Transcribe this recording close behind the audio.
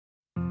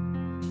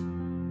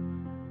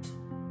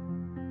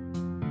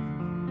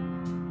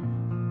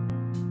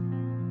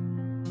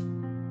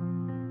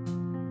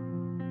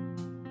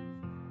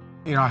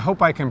I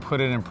hope I can put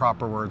it in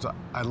proper words.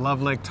 I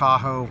love Lake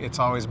Tahoe. It's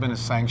always been a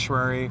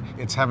sanctuary.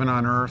 It's heaven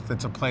on earth.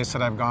 It's a place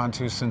that I've gone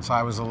to since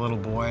I was a little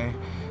boy.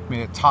 I mean,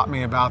 it taught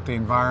me about the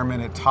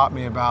environment. It taught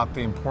me about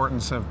the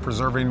importance of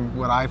preserving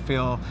what I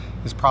feel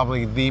is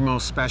probably the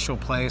most special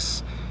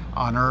place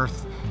on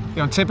earth.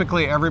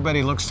 Typically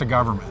everybody looks to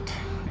government,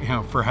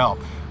 for help.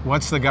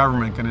 What's the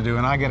government going to do?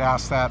 And I get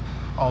asked that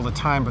all the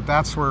time, but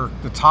that's where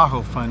the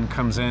Tahoe Fund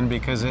comes in,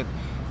 because it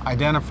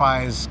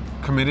identifies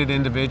committed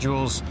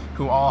individuals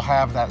who all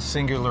have that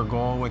singular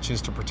goal, which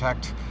is to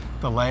protect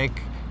the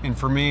lake. And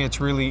for me,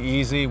 it's really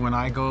easy when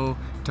I go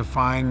to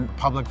find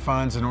public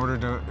funds in order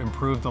to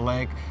improve the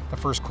lake. The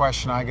first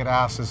question I get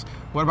asked is,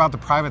 what about the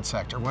private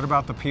sector? What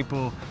about the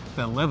people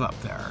that live up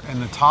there?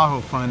 And the Tahoe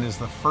Fund is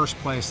the first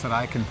place that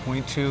I can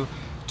point to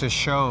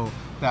show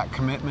that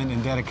commitment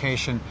and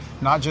dedication,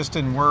 not just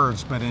in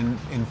words, but in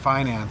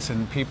finance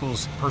and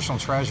people's personal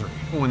treasury.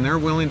 When they're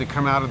willing to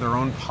come out of their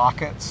own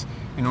pockets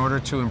in order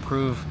to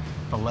improve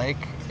the lake,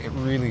 it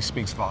really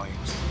speaks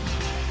volumes.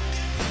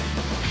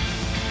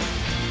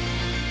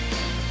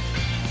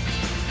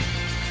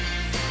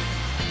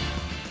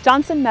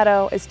 Johnson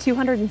Meadow is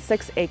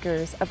 206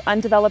 acres of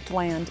undeveloped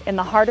land in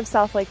the heart of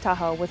South Lake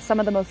Tahoe with some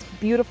of the most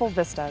beautiful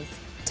vistas.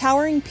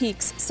 Towering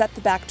peaks set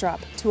the backdrop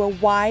to a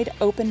wide,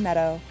 open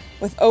meadow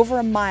with over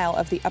a mile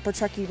of the Upper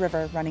Truckee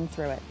River running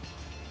through it.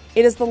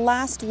 It is the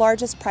last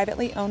largest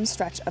privately owned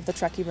stretch of the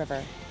Truckee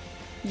River.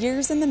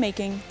 Years in the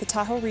making, the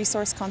Tahoe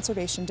Resource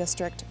Conservation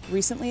District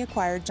recently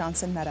acquired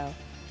Johnson Meadow,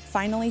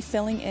 finally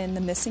filling in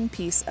the missing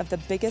piece of the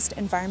biggest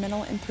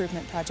environmental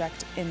improvement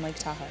project in Lake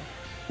Tahoe.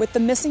 With the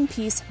missing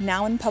piece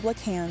now in public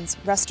hands,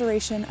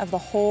 restoration of the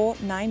whole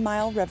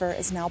 9-mile river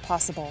is now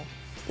possible.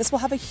 This will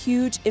have a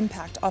huge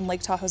impact on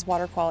Lake Tahoe's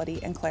water quality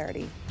and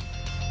clarity.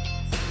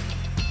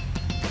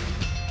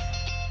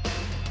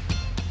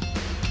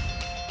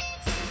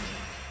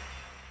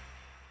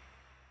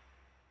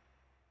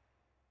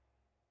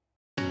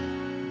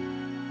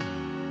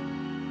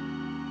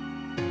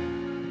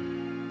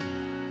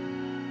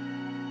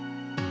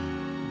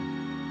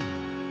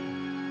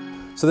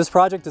 So this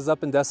project is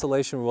up in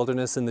Desolation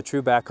Wilderness in the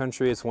true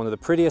backcountry. It's one of the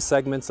prettiest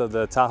segments of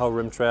the Tahoe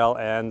Rim Trail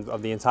and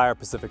of the entire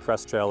Pacific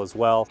Crest Trail as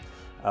well.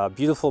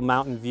 Beautiful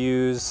mountain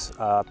views,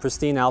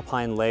 pristine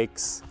alpine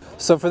lakes.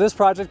 So for this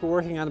project, we're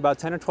working on about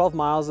 10 or 12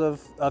 miles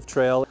of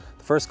trail.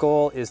 The first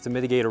goal is to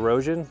mitigate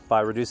erosion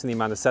by reducing the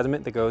amount of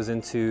sediment that goes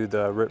into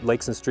the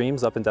lakes and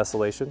streams up in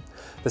Desolation.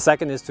 The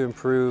second is to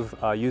improve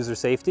user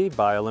safety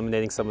by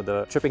eliminating some of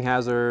the tripping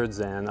hazards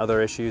and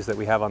other issues that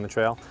we have on the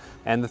trail.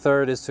 And the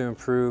third is to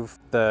improve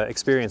the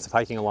experience of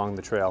hiking along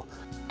the trail.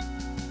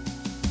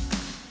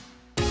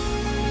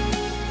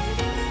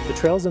 The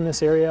trails in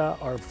this area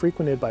are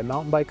frequented by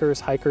mountain bikers,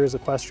 hikers,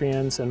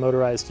 equestrians, and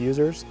motorized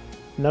users.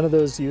 None of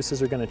those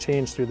uses are going to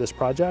change through this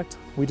project.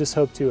 We just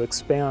hope to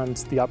expand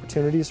the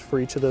opportunities for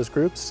each of those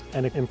groups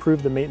and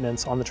improve the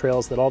maintenance on the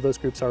trails that all those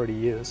groups already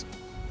use.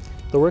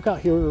 The work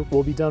out here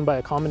will be done by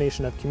a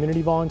combination of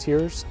community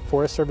volunteers,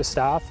 Forest Service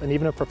staff, and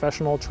even a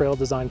professional trail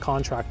design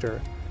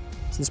contractor.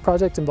 So this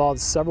project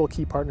involves several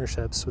key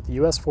partnerships with the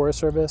U.S. Forest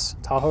Service,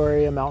 Tahoe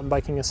Area Mountain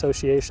Biking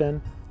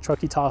Association,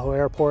 Truckee Tahoe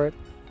Airport,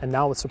 and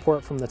now with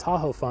support from the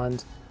Tahoe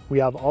Fund, we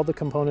have all the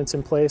components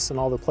in place and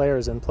all the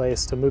players in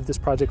place to move this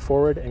project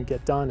forward and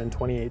get done in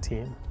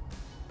 2018.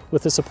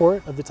 With the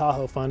support of the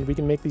Tahoe Fund, we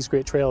can make these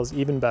great trails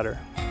even better.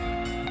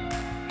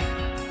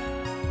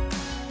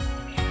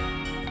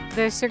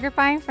 The Sugar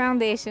Pine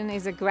Foundation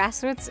is a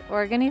grassroots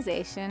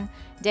organization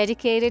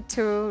dedicated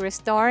to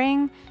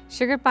restoring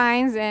sugar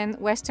pines and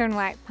western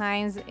white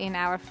pines in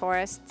our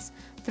forests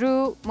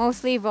through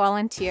mostly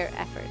volunteer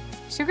efforts.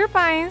 Sugar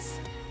pines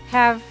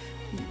have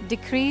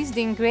decreased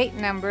in great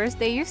numbers.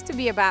 They used to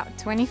be about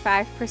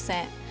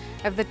 25%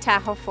 of the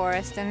Tahoe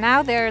forest, and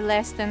now they're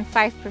less than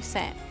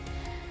 5%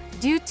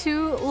 due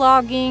to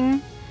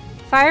logging,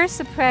 fire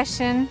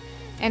suppression,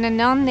 and a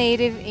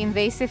non-native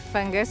invasive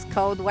fungus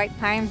called white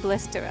pine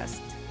blister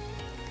rust.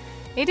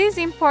 It is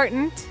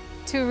important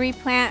to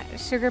replant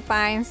sugar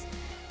pines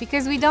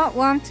because we don't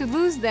want to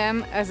lose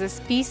them as a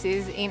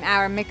species in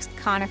our mixed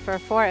conifer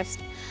forest.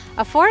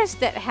 A forest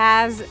that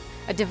has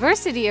a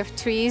diversity of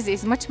trees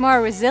is much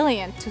more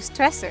resilient to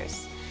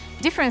stressors.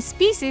 Different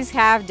species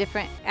have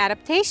different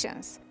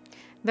adaptations.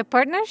 The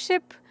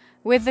partnership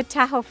with the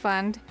Tahoe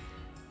Fund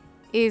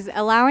is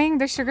allowing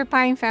the Sugar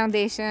Pine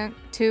Foundation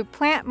to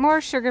plant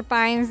more sugar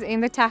pines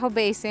in the Tahoe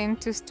Basin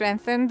to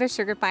strengthen the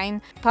sugar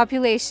pine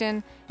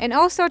population and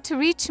also to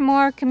reach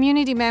more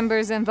community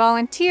members and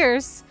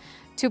volunteers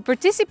to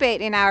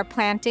participate in our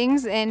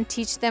plantings and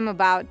teach them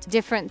about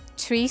different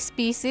tree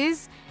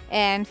species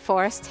and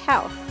forest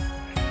health.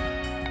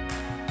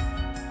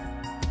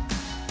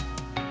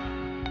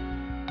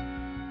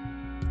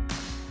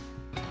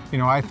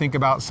 I think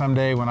about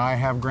someday when I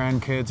have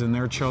grandkids and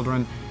their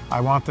children,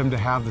 I want them to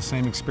have the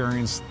same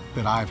experience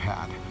that I've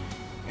had.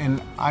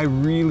 And I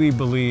really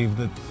believe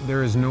that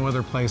there is no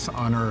other place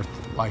on earth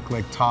like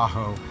Lake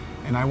Tahoe.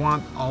 And I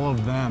want all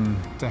of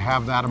them to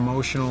have that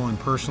emotional and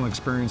personal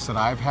experience that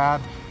I've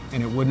had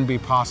and it wouldn't be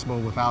possible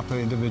without the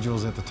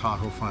individuals at the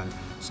Tahoe Fund.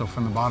 So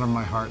from the bottom of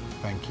my heart,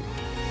 thank you.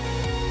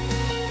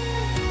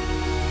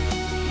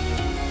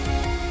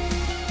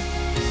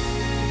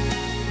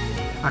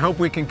 I hope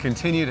we can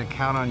continue to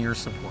count on your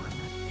support.